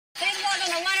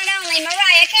only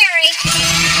Mariah Carey.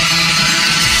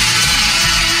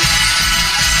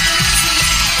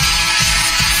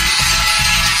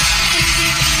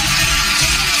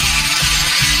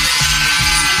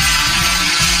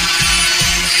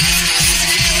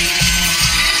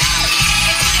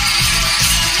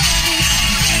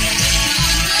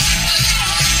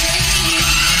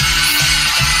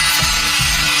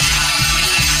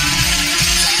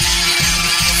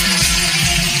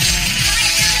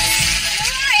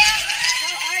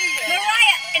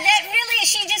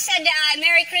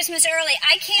 Merry Christmas early.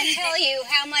 I can't tell you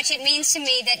how much it means to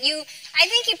me that I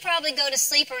think you probably go to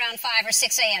sleep around 5 or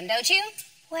 6 a.m., don't you?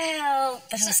 Well,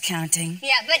 that was counting.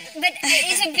 Yeah, but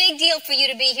it's a big deal for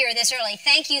you to be here this early.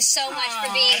 Thank you so much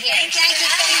for being here. Thank you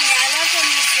so much. I love to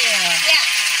meet you. Yeah.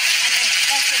 And the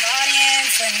festive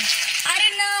audience, and I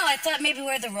didn't know. I thought maybe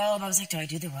wear the robe. I was like, do I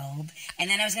do the robe? And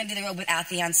then I was going to do the robe without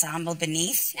the ensemble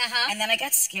beneath. Uh-huh. And then I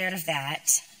got scared of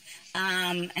that.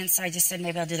 And so I just said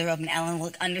maybe I'll do the robe, and Ellen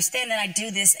will understand that I do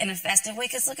this in a festive way,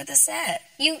 because look at the set.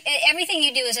 Everything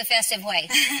you do is a festive way.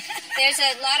 There's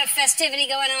a lot of festivity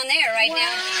going on there right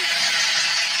now.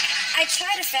 I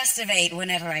try to festivate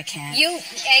whenever I can. You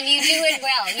do it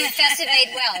well. You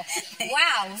festivate well.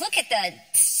 Wow, look at the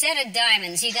set of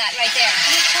diamonds you got right there.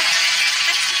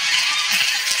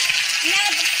 Yeah,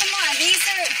 but come on, these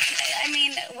are, I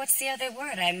mean, what's the other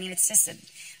word? I mean, it's just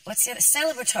what's the other?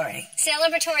 Celebratory.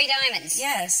 Celebratory diamonds.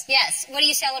 Yes. Yes. What are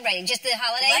you celebrating? Just the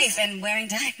holidays? Life and wearing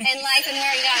diamonds. And life and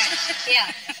wearing diamonds. Yeah.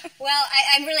 Well,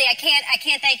 I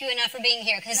can't thank you enough for being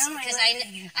here, because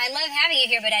I love having you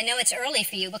here, but I know it's early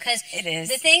for you, because it is.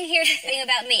 Here's the thing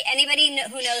about me. Anybody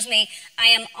who knows me, I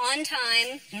am on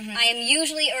time. Mm-hmm. I am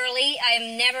usually early. I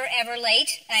am never ever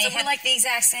late. We're like the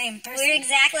exact same person. We're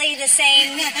exactly the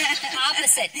same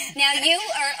opposite. Now you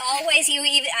are always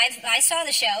I saw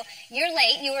the show. You're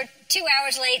late. You were 2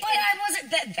 hours late. But I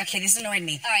wasn't. Okay, this annoyed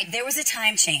me. All right. There was a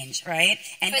time change, right?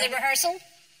 And for the rehearsal?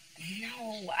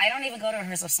 No, I don't even go to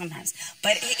rehearsal sometimes.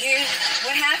 But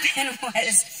what happened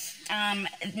was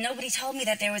nobody told me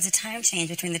that there was a time change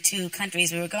between the two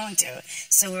countries we were going to.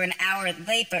 So we're an hour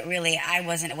late, but really it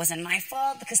wasn't my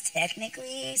fault, because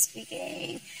technically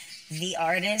speaking, the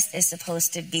artist is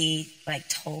supposed to be like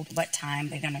told what time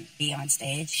they're going to be on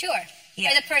stage. Sure.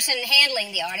 Yeah. Or the person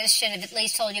handling the artist should have at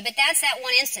least told you. But that's that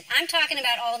one instant. I'm talking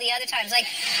about all the other times. Like,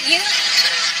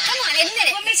 come on, admit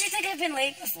it. What makes you think I've been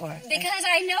late before? Because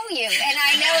I know you, and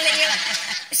I know that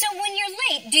you're... So when you're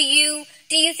late,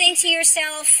 do you think to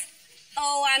yourself,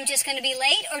 oh, I'm just going to be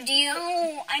late? Or do you...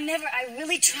 No, I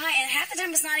really try. And half the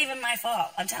time it's not even my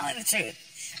fault. I'm telling the truth.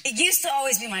 It used to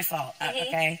always be my fault,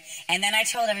 okay? And then I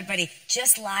told everybody,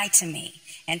 just lie to me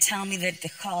and tell me that the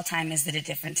call time is at a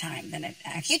different time than it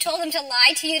actually... You told them to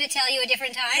lie to you to tell you a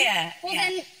different time? Yeah. Well,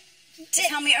 then...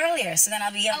 Tell me earlier, so then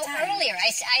I'll be on time. Oh, earlier.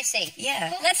 I see.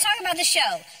 Yeah. Well, let's talk about the show.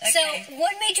 Okay. So,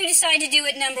 what made you decide to do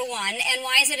it #1, and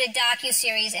why is it a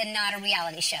docu-series and not a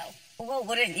reality show? Well,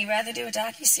 wouldn't you rather do a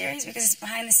docu-series? Because it's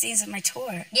behind the scenes of my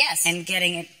tour. Yes. And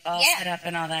getting it all set up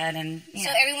and all that. And so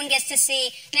everyone gets to see.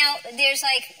 Now, there's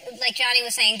like Johnny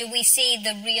was saying, do we see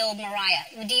the real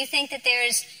Mariah? Do you think that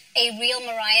there's a real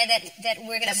Mariah that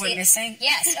we're going to see? That we're missing?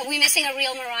 Yes. Are we missing a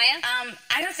real Mariah?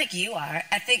 I don't think you are.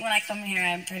 I think when I come here,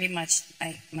 I'm pretty much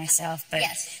like myself. But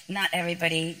not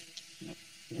everybody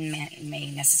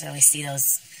may necessarily see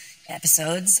those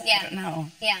episodes. Yeah. I don't know.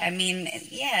 Yeah. I mean,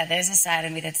 there's a side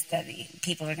of me that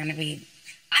people are going to be...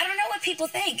 I don't know what people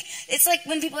think. It's like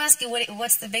when people ask you,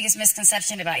 what's the biggest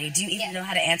misconception about you? Do you even know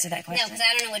how to answer that question? No, because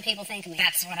I don't know what people think of me.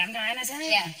 That's what I'm trying to tell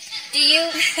you. Yeah. Do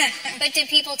you... But do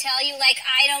people tell you, like,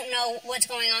 I don't know what's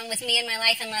going on with me in my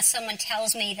life unless someone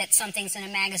tells me that something's in a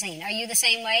magazine. Are you the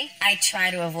same way? I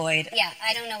try to avoid... Yeah,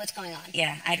 I don't know what's going on.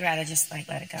 Yeah, I'd rather just, let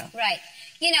it go. Right.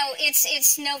 You know,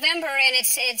 it's November, and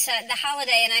it's the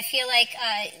holiday, and I feel like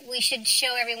we should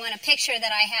show everyone a picture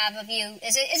that I have of you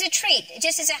as a treat,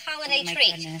 just as a holiday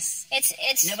treat. Oh, my goodness.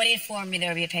 It's... Nobody informed me there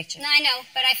would be a picture. No, I know,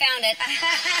 but I found it.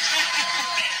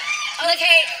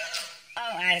 Okay.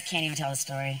 Oh, I can't even tell the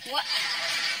story. What?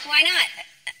 Why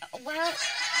not? Well,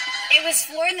 it was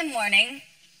 4 in the morning,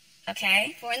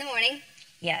 okay? 4 in the morning?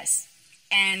 Yes.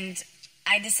 And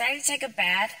I decided to take a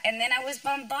bath, and then I was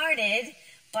bombarded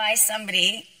by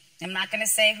somebody, I'm not going to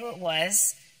say who it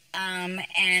was,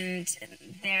 and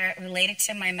they're related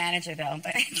to my manager, though,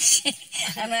 but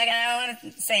I'm like, I don't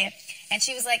want to say it. And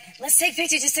she was like, let's take a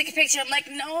picture, just take a picture. I'm like,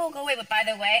 no, go away. But by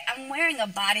the way, I'm wearing a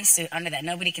bodysuit under that.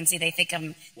 Nobody can see. They think they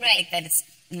think that it's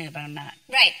No, but I'm not.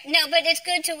 Right. No, but it's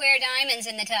good to wear diamonds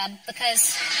in the tub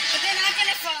because... But they're not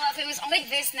going to fall off. It was only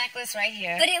this necklace right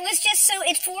here. But it was just so...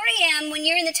 At 4 a.m., when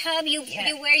you're in the tub, you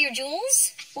wear your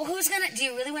jewels? Well, who's going to... Do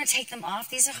you really want to take them off?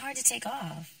 These are hard to take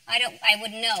off. I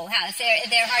wouldn't know how. If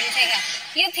they're hard to take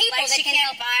off. You have people like that she can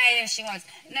can't help. buy it if she wants.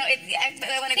 No,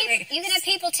 I want to go... You can have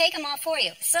people take them off for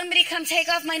you. Somebody come take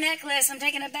off my necklace. I'm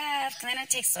taking a bath. Can that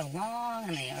take so long?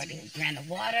 And they already ran the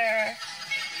water.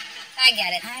 I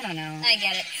get it. I don't know. I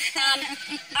get it.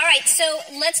 All right, so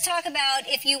let's talk about,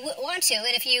 if you want to,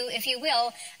 and if you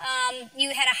will, you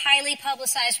had a highly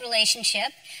publicized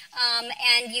relationship,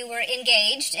 and you were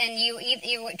engaged, and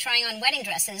you were trying on wedding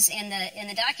dresses in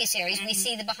the docuseries. Mm-hmm. We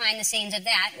see the behind the scenes of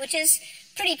that, which is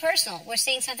pretty personal. We're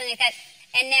seeing something like that,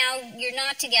 and now you're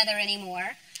not together anymore.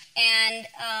 And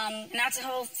now it's a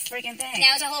whole freaking thing.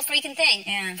 Now it's a whole freaking thing.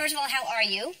 Yeah. First of all, how are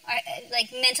you?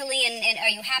 Like mentally, and are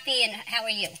you happy? And how are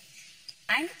you?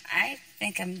 I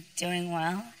think I'm doing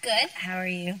well. Good. How are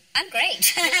you? I'm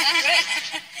great. I'm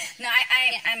great. No,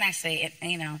 I'm actually,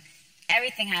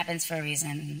 everything happens for a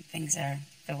reason. Things are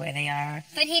the way they are.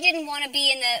 But he didn't want to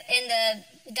be in the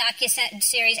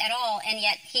docu-series at all, and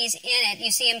yet he's in it.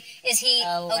 You see him, is he...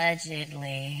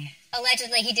 Allegedly.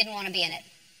 Allegedly he didn't want to be in it.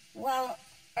 Well...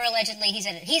 Or allegedly he's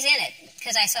in it. He's in it,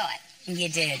 because I saw it. You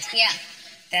did. Yeah.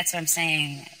 That's what I'm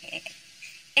saying.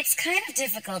 It's kind of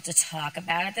difficult to talk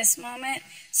about at this moment,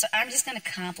 so I'm just going to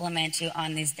compliment you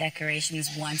on these decorations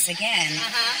once again,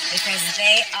 because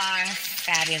they are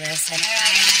fabulous, and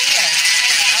I'm here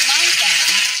among them.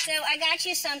 So I got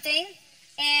you something,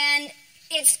 and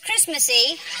it's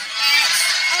Christmassy.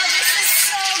 Oh, this is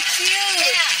so cute!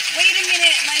 Yeah. Wait a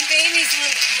minute, my babies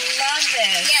will love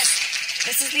this. Yes.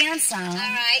 This is the ensemble.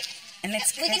 All right. And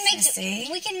it's Christmassy.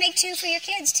 We can make 2 for your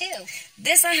kids, too.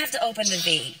 This I have to open the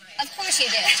V. Of course you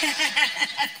do.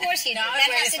 Of course you do. No, I would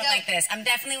wear this one like this. I'm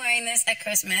definitely wearing this at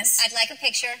Christmas. I'd like a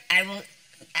picture. I will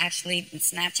actually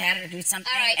Snapchat it or do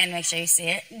something and make sure you see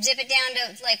it. Zip it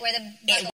down to like where the...